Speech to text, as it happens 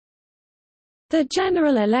The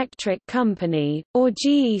General Electric Company, or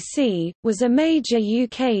GEC, was a major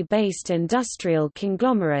UK-based industrial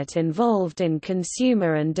conglomerate involved in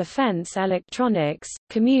consumer and defence electronics,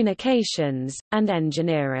 communications, and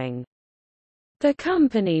engineering. The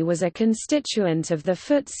company was a constituent of the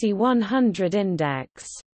FTSE 100 index.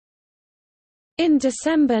 In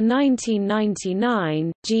December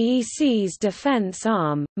 1999, GEC's defence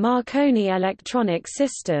arm, Marconi Electronic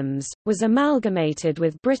Systems, was amalgamated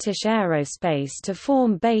with British Aerospace to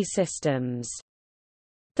form BAE Systems.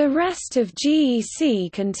 The rest of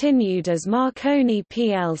GEC continued as Marconi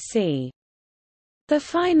plc. The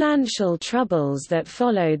financial troubles that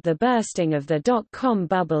followed the bursting of the dot-com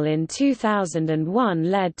bubble in 2001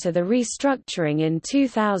 led to the restructuring in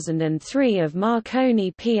 2003 of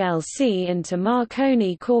Marconi plc into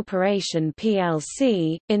Marconi Corporation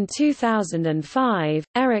plc. In 2005,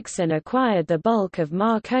 Ericsson acquired the bulk of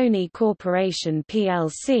Marconi Corporation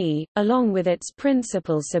plc, along with its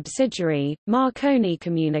principal subsidiary, Marconi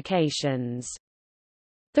Communications.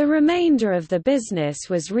 The remainder of the business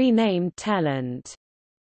was renamed Telent.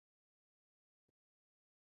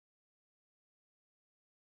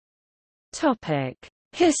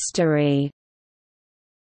 History.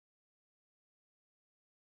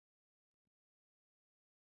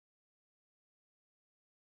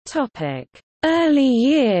 Early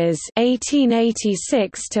years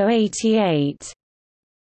 1886 to 88.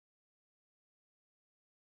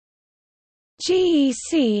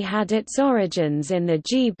 GEC had its origins in the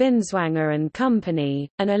G. Binswanger and Company,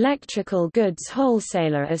 an electrical goods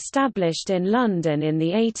wholesaler established in London in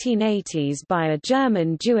the 1880s by a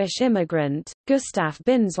German Jewish immigrant, Gustav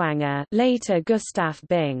Binswanger, later Gustav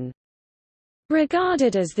Bing.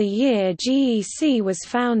 Regarded as the year GEC was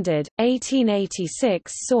founded,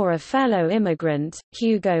 1886 saw a fellow immigrant,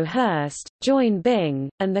 Hugo Hurst, join Bing,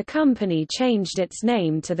 and the company changed its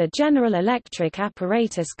name to the General Electric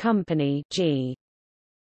Apparatus Company (G.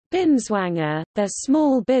 Binswanger. Their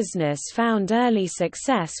small business found early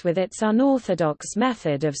success with its unorthodox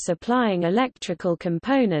method of supplying electrical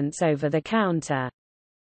components over the counter.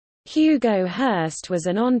 Hugo Hurst was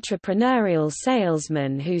an entrepreneurial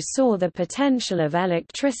salesman who saw the potential of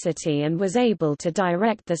electricity and was able to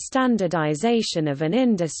direct the standardization of an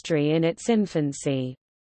industry in its infancy.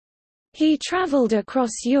 He traveled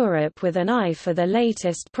across Europe with an eye for the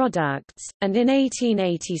latest products, and in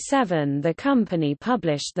 1887 the company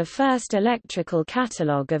published the first electrical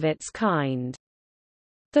catalogue of its kind.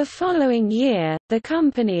 The following year, the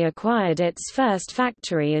company acquired its first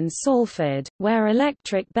factory in Salford, where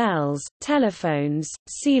electric bells, telephones,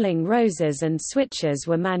 ceiling roses and switches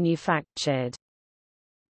were manufactured.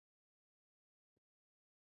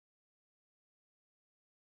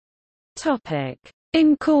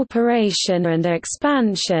 Incorporation and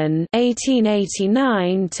expansion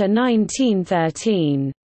 1889 to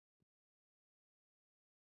 1913.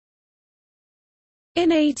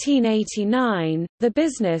 In 1889, the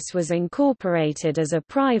business was incorporated as a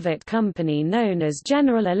private company known as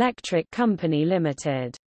General Electric Company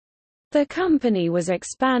Limited. The company was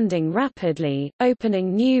expanding rapidly,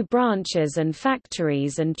 opening new branches and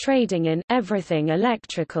factories and trading in everything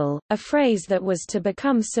electrical, a phrase that was to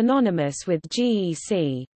become synonymous with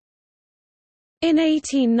GEC. In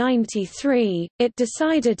 1893, it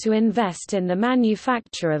decided to invest in the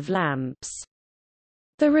manufacture of lamps.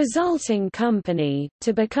 The resulting company,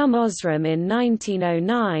 to become Osram in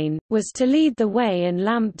 1909, was to lead the way in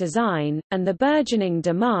lamp design, and the burgeoning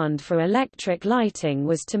demand for electric lighting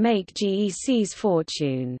was to make GEC's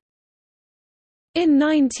fortune. In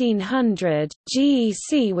 1900,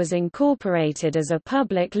 GEC was incorporated as a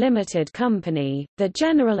public limited company, the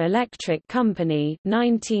General Electric Company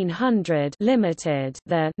 1900 Limited.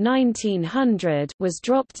 The 1900 was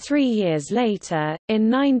dropped 3 years later.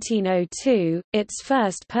 In 1902, its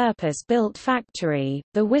first purpose-built factory,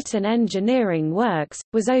 the Witton Engineering Works,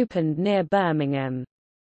 was opened near Birmingham.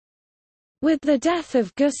 With the death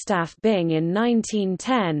of Gustav Bing in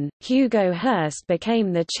 1910, Hugo Hurst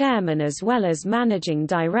became the chairman as well as managing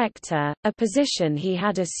director, a position he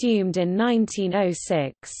had assumed in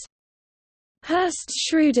 1906. Hurst's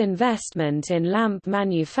shrewd investment in lamp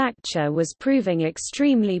manufacture was proving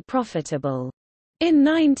extremely profitable. In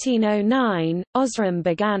 1909, Osram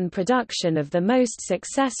began production of the most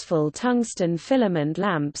successful tungsten filament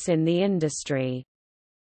lamps in the industry.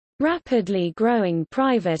 Rapidly growing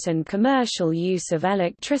private and commercial use of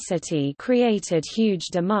electricity created huge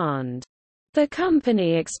demand. The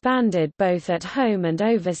company expanded both at home and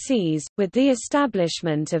overseas, with the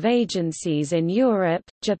establishment of agencies in Europe,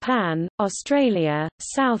 Japan, Australia,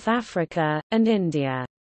 South Africa, and India.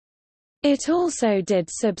 It also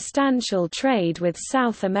did substantial trade with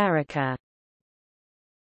South America.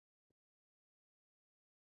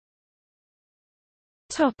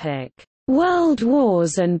 World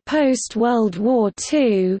Wars and post-World War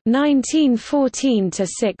II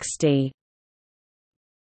 1914–60.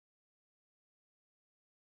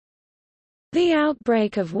 The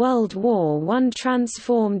outbreak of World War I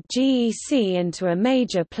transformed GEC into a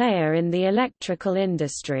major player in the electrical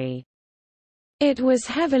industry. It was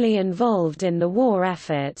heavily involved in the war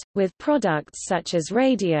effort, with products such as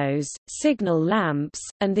radios, signal lamps,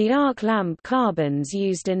 and the arc lamp carbons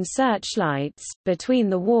used in searchlights. Between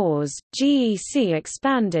the wars, GEC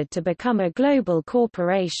expanded to become a global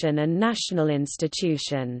corporation and national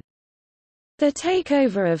institution. The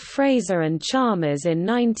takeover of Fraser and Chalmers in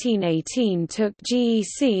 1918 took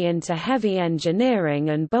GEC into heavy engineering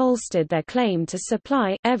and bolstered their claim to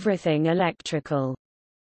supply everything electrical.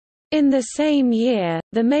 In the same year,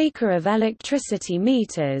 the maker of electricity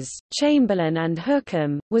meters, Chamberlain and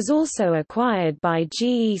Hookham, was also acquired by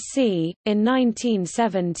GEC. In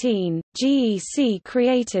 1917, GEC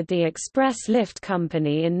created the Express Lift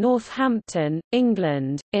Company in Northampton,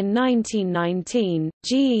 England. In 1919,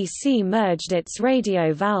 GEC merged its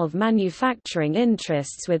radio valve manufacturing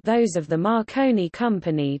interests with those of the Marconi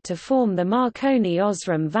Company to form the Marconi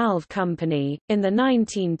Osram Valve Company. In the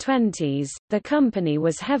 1920s, the company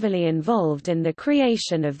was heavily involved in the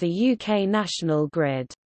creation of the UK national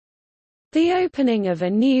grid. The opening of a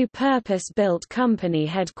new purpose-built company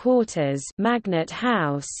headquarters, Magnet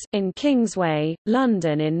House, in Kingsway,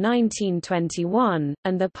 London in 1921,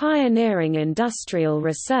 and the pioneering industrial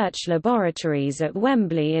research laboratories at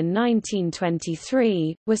Wembley in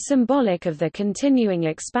 1923, were symbolic of the continuing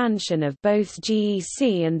expansion of both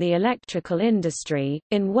GEC and the electrical industry.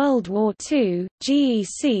 In World War II,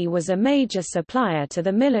 GEC was a major supplier to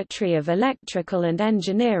the military of electrical and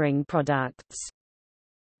engineering products.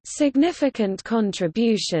 Significant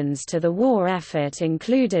contributions to the war effort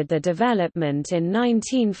included the development in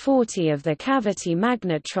 1940 of the cavity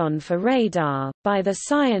magnetron for radar, by the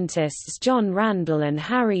scientists John Randall and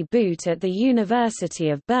Harry Boot at the University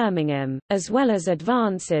of Birmingham, as well as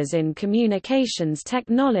advances in communications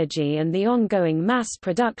technology and the ongoing mass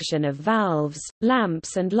production of valves,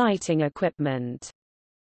 lamps and lighting equipment.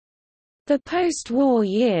 The post-war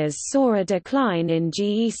years saw a decline in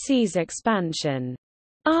GEC's expansion.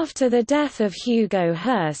 After the death of Hugo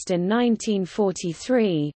Hurst in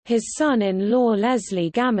 1943, his son-in-law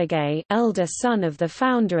Leslie Gamagay, elder son of the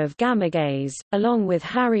founder of Gamagays, along with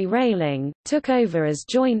Harry Railing, took over as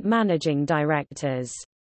joint managing directors.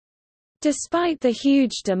 Despite the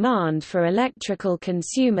huge demand for electrical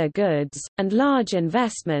consumer goods, and large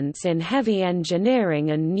investments in heavy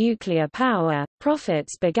engineering and nuclear power,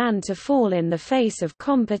 profits began to fall in the face of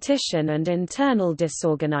competition and internal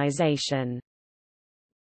disorganization.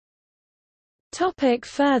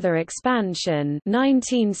 Further expansion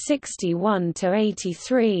 1961 to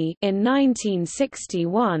 83. In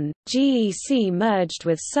 1961, GEC merged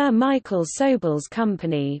with Sir Michael Sobel's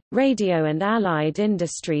company, Radio and Allied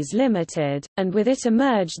Industries Limited, and with it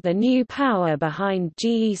emerged the new power behind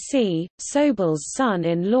GEC, Sobel's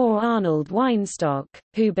son-in-law Arnold Weinstock,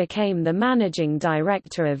 who became the managing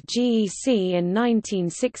director of GEC in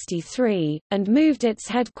 1963, and moved its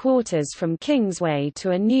headquarters from Kingsway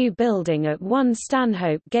to a new building at 1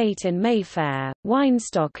 Stanhope Gate in Mayfair.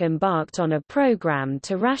 Weinstock embarked on a program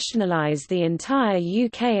to rationalise the entire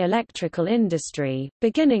UK electrical industry,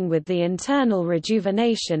 beginning with the internal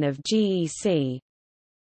rejuvenation of GEC.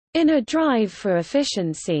 In a drive for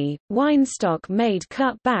efficiency, Weinstock made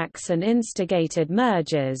cutbacks and instigated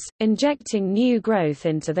mergers, injecting new growth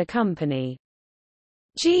into the company.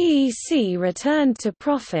 GEC returned to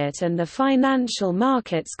profit and the financial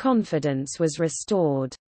market's confidence was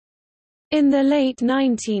restored. In the late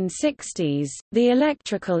 1960s, the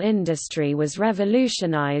electrical industry was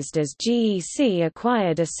revolutionized as GEC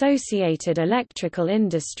acquired Associated Electrical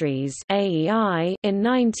Industries (AEI) in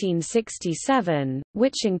 1967,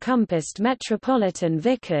 which encompassed Metropolitan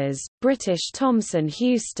Vickers, British Thomson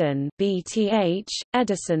Houston (BTH),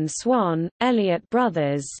 Edison Swan, Elliott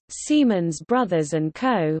Brothers, Siemens Brothers &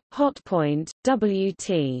 Co., Hotpoint,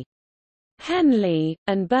 W.T. Henley,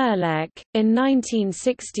 and Burlek. In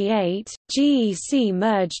 1968, GEC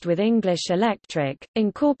merged with English Electric,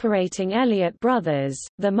 incorporating Elliott Brothers,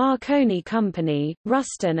 the Marconi Company,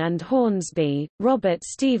 Ruston and Hornsby, Robert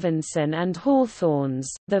Stevenson and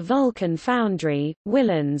Hawthorns, the Vulcan Foundry,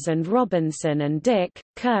 Willans and Robinson and Dick,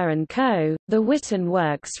 Kerr & Co. The Witten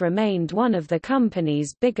Works remained one of the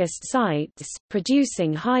company's biggest sites,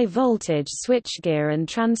 producing high-voltage switchgear and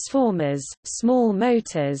transformers, small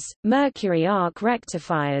motors, mercury arc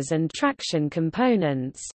rectifiers and traction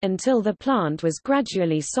components, until the plant was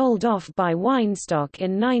gradually sold off by Weinstock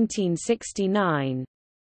in 1969.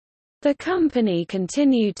 The company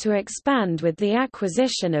continued to expand with the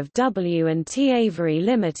acquisition of W&T Avery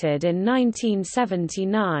Limited in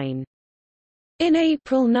 1979. In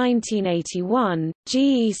April 1981,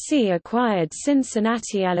 GEC acquired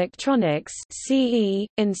Cincinnati Electronics (CE)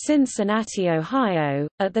 in Cincinnati, Ohio,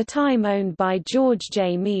 at the time owned by George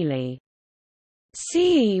J. Mealy.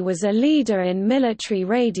 CE was a leader in military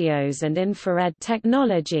radios and infrared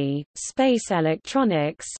technology, space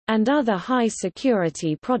electronics, and other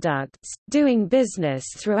high-security products, doing business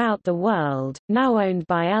throughout the world, now owned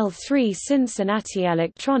by L3 Cincinnati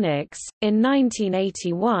Electronics. In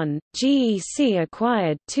 1981, GEC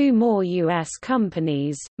acquired two more U.S.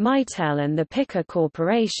 companies, Mitel and the Picker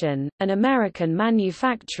Corporation, an American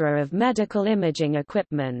manufacturer of medical imaging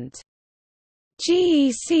equipment.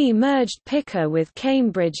 GEC merged Picker with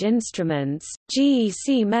Cambridge Instruments,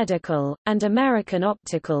 GEC Medical, and American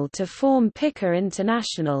Optical to form Picker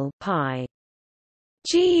International (PI).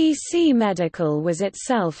 GEC Medical was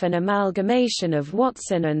itself an amalgamation of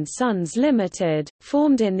Watson & Sons Limited,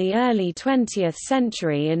 formed in the early 20th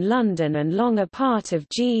century in London and long a part of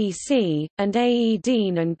GEC, and A. E.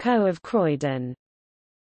 Dean & Co. of Croydon.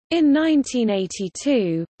 In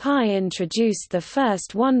 1982, PI introduced the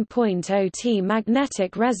first 1.0T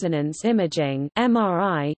magnetic resonance imaging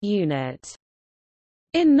 (MRI) unit.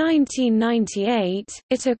 In 1998,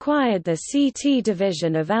 it acquired the CT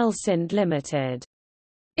division of Elsint Limited.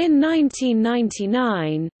 In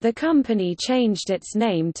 1999, the company changed its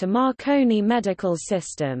name to Marconi Medical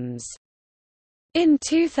Systems. In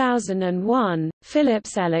 2001,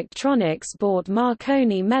 Philips Electronics bought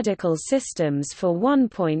Marconi Medical Systems for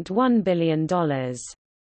 $1.1 billion.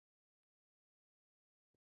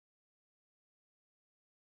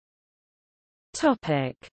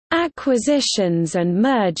 Topic: Acquisitions and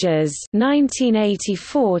mergers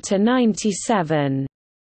 1984 to 97.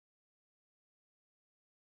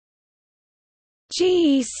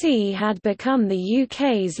 GEC had become the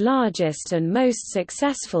UK's largest and most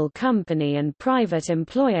successful company and private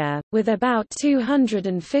employer, with about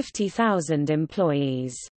 250,000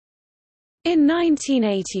 employees. In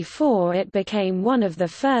 1984 it became one of the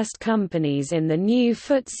first companies in the new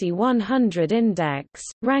FTSE 100 index,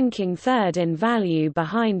 ranking third in value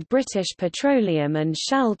behind British Petroleum and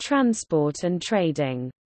Shell Transport and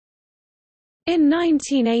Trading. In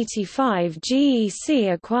 1985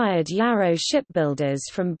 GEC acquired Yarrow Shipbuilders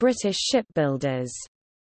from British Shipbuilders.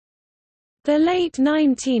 The late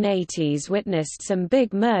 1980s witnessed some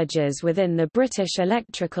big mergers within the British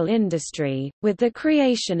electrical industry, with the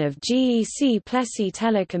creation of GEC Plessey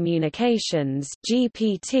Telecommunications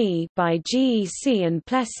 (GPT) by GEC and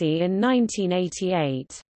Plessey in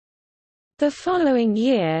 1988. The following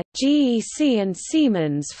year, GEC and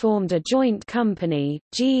Siemens formed a joint company,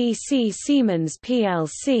 GEC Siemens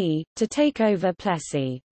plc, to take over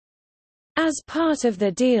Plessey. As part of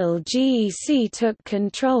the deal, GEC took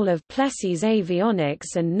control of Plessey's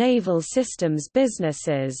avionics and naval systems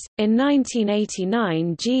businesses. In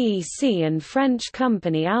 1989, GEC and French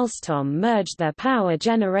company Alstom merged their power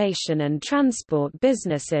generation and transport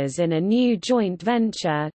businesses in a new joint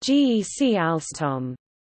venture, GEC Alstom.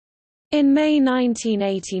 In May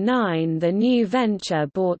 1989, the new venture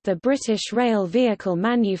bought the British rail vehicle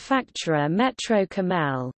manufacturer Metro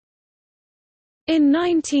Cammell. In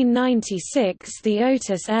 1996, the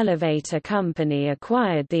Otis Elevator Company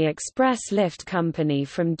acquired the Express Lift Company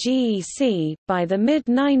from GEC. By the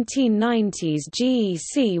mid-1990s,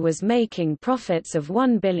 GEC was making profits of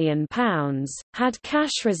 £1 billion, had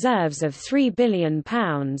cash reserves of £3 billion,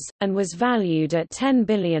 and was valued at £10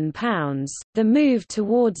 billion. The move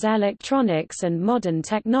towards electronics and modern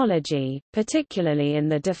technology, particularly in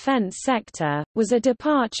the defence sector, was a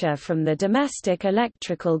departure from the domestic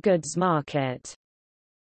electrical goods market.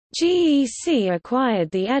 GEC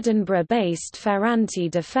acquired the Edinburgh-based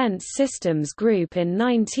Ferranti Defence Systems Group in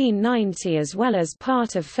 1990 as well as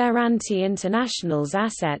part of Ferranti International's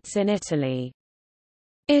assets in Italy.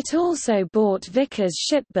 It also bought Vickers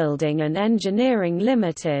Shipbuilding and Engineering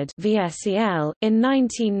Limited (VSEL) in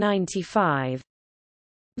 1995.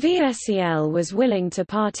 VSEL was willing to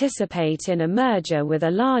participate in a merger with a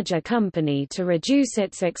larger company to reduce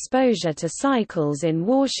its exposure to cycles in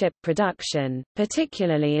warship production,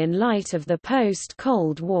 particularly in light of the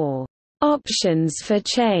post-Cold War options for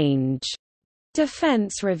change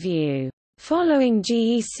defense review. Following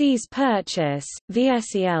GEC's purchase,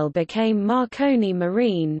 VSEL became Marconi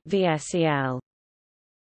Marine (VSEL).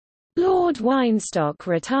 Lord Weinstock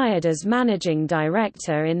retired as managing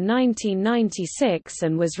director in 1996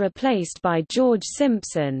 and was replaced by George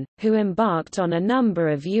Simpson, who embarked on a number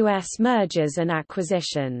of U.S. mergers and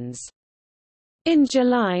acquisitions. In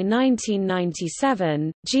July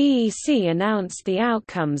 1997, GEC announced the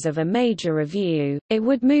outcomes of a major review. It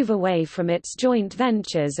would move away from its joint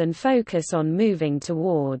ventures and focus on moving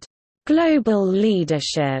toward global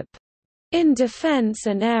leadership in defense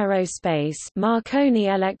and aerospace. Marconi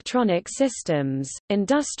Electronic Systems,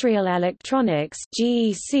 Industrial Electronics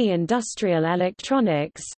 (GEC Industrial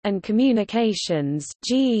Electronics), and Communications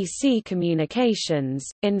 (GEC Communications).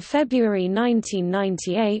 In February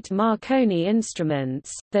 1998, Marconi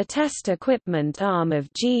Instruments, the test equipment arm of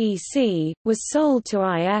GEC, was sold to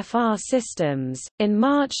IFR Systems. In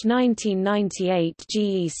March 1998,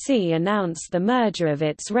 GEC announced the merger of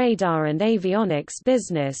its radar and avionics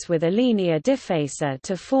business with Alenia Difesa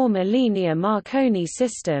to form Alenia Marconi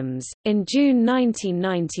Systems. In June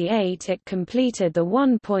 1998, it completed the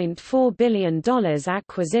 $1.4 billion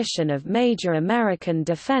acquisition of major American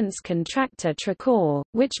defense contractor Tricor,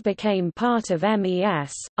 which became part of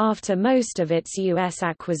MES. After most of its U.S.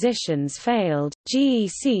 acquisitions failed,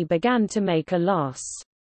 GEC began to make a loss.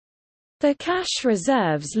 The cash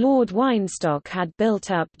reserves Lord Weinstock had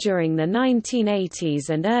built up during the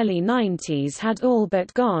 1980s and early 90s had all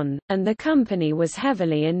but gone, and the company was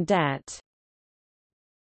heavily in debt.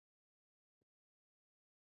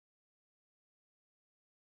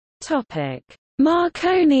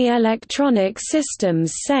 Marconi Electronic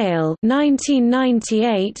Systems sale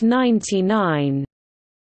 1998–99.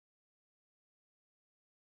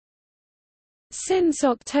 Since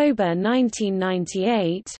October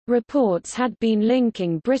 1998, reports had been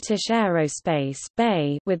linking British Aerospace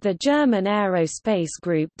 (BAE) with the German aerospace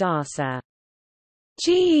group DASA.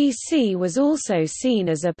 GEC was also seen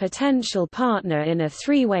as a potential partner in a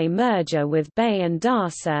three-way merger with BAE and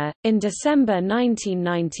DASA. In December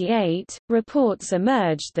 1998, reports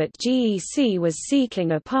emerged that GEC was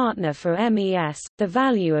seeking a partner for MES, the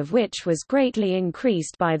value of which was greatly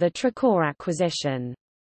increased by the Tricor acquisition.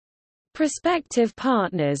 Prospective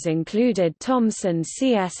partners included Thomson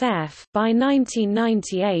CSF, by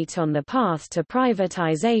 1998 on the path to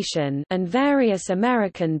privatization, and various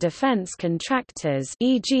American defense contractors,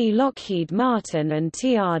 e.g. Lockheed Martin and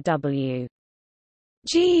TRW.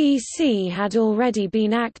 GEC had already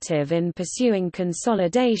been active in pursuing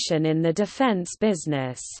consolidation in the defense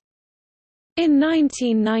business. In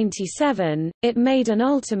 1997, it made an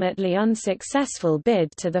ultimately unsuccessful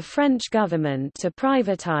bid to the French government to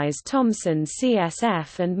privatize Thomson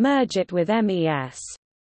CSF and merge it with MES.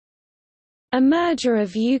 A merger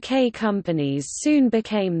of UK companies soon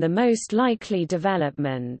became the most likely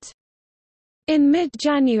development. In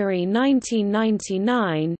mid-January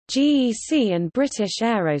 1999, GEC and British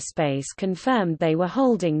Aerospace confirmed they were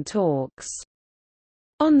holding talks.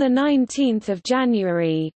 On 19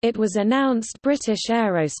 January, it was announced British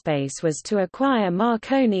Aerospace was to acquire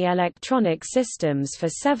Marconi Electronic Systems for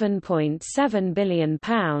 £7.7 billion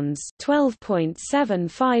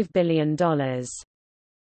 $12.75 billion.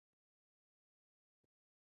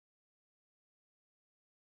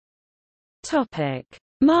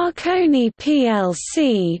 Marconi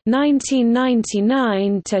plc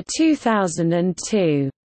 1999 to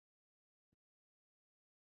 2002.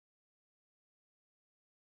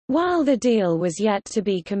 While the deal was yet to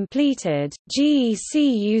be completed, GEC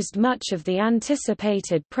used much of the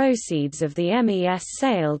anticipated proceeds of the MES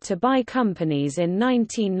sale to buy companies in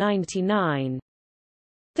 1999.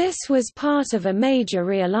 This was part of a major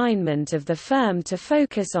realignment of the firm to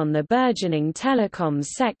focus on the burgeoning telecoms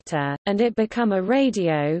sector, and it became a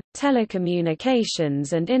radio,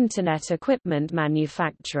 telecommunications and Internet equipment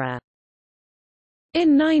manufacturer.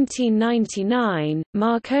 In 1999,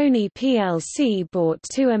 Marconi plc bought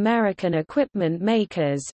two American equipment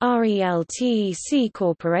makers, RELTEC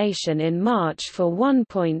Corporation in March for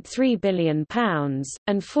 £1.3 billion,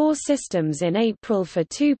 and Four Systems in April for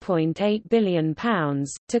 £2.8 billion,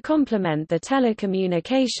 to complement the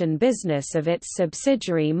telecommunication business of its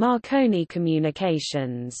subsidiary Marconi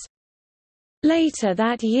Communications. Later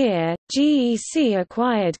that year, GEC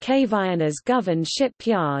acquired Kvaerner's Govan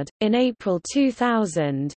shipyard. In April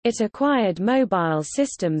 2000, it acquired Mobile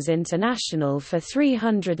Systems International for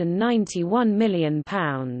 £391 million.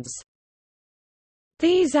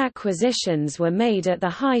 These acquisitions were made at the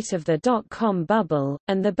height of the dot-com bubble,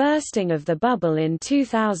 and the bursting of the bubble in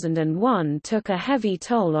 2001 took a heavy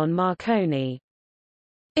toll on Marconi.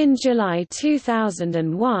 In July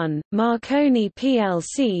 2001, Marconi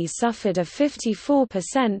plc suffered a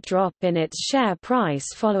 54% drop in its share price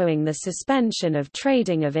following the suspension of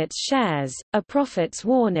trading of its shares, a profits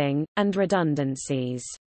warning, and redundancies.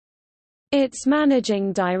 Its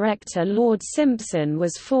managing director Lord Simpson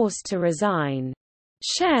was forced to resign.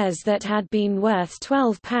 Shares that had been worth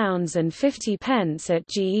 £12.50 at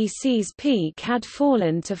GEC's peak had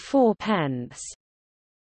fallen to 4 pence.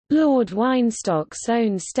 Lord Weinstock's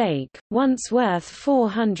own stake, once worth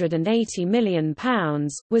 £480 million,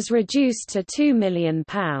 was reduced to £2 million.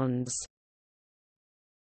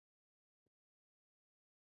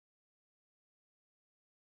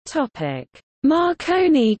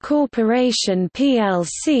 Marconi Corporation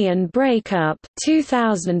plc and breakup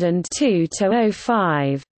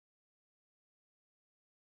 2002–05.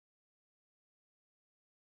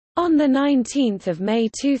 On 19 May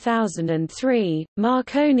 2003,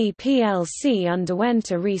 Marconi plc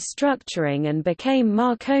underwent a restructuring and became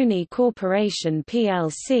Marconi Corporation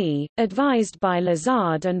plc, advised by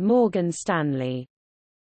Lazard and Morgan Stanley.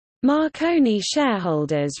 Marconi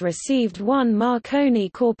shareholders received one Marconi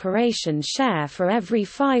Corporation share for every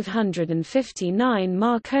 559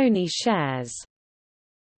 Marconi shares.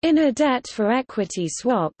 In a debt-for-equity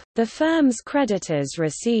swap, the firm's creditors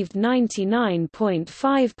received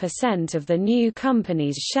 99.5% of the new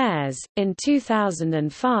company's shares. In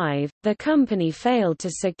 2005, the company failed to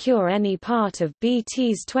secure any part of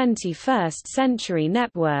BT's 21st Century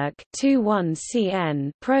Network (21CN)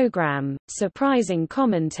 program, surprising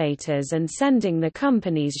commentators and sending the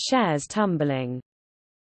company's shares tumbling.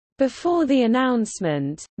 Before the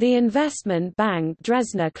announcement, the investment bank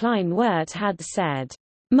Dresdner Kleinwert had said,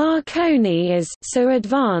 "Marconi is so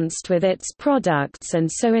advanced with its products and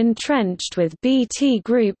so entrenched with BT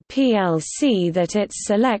Group plc that its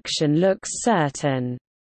selection looks certain."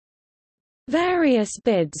 Various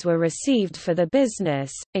bids were received for the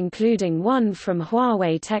business, including one from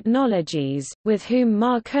Huawei Technologies, with whom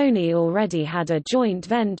Marconi already had a joint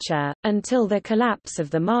venture. Until the collapse of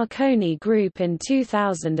the Marconi Group in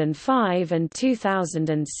 2005 and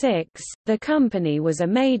 2006, the company was a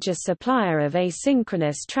major supplier of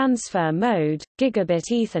asynchronous transfer mode,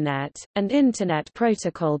 gigabit Ethernet, and Internet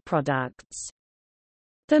Protocol products.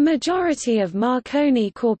 The majority of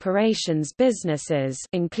Marconi Corporation's businesses,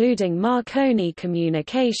 including Marconi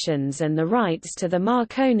Communications and the rights to the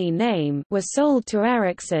Marconi name, were sold to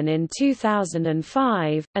Ericsson in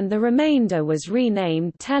 2005, and the remainder was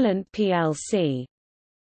renamed Telent plc.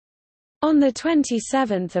 On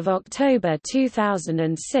 27 October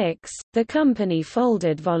 2006, the company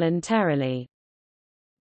folded voluntarily.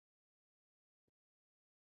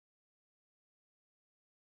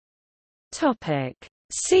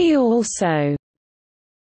 See also: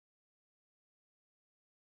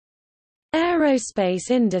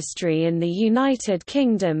 Aerospace industry in the United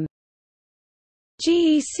Kingdom,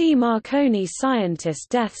 GEC Marconi scientist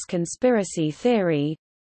deaths conspiracy theory,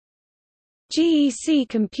 GEC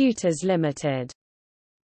Computers Limited.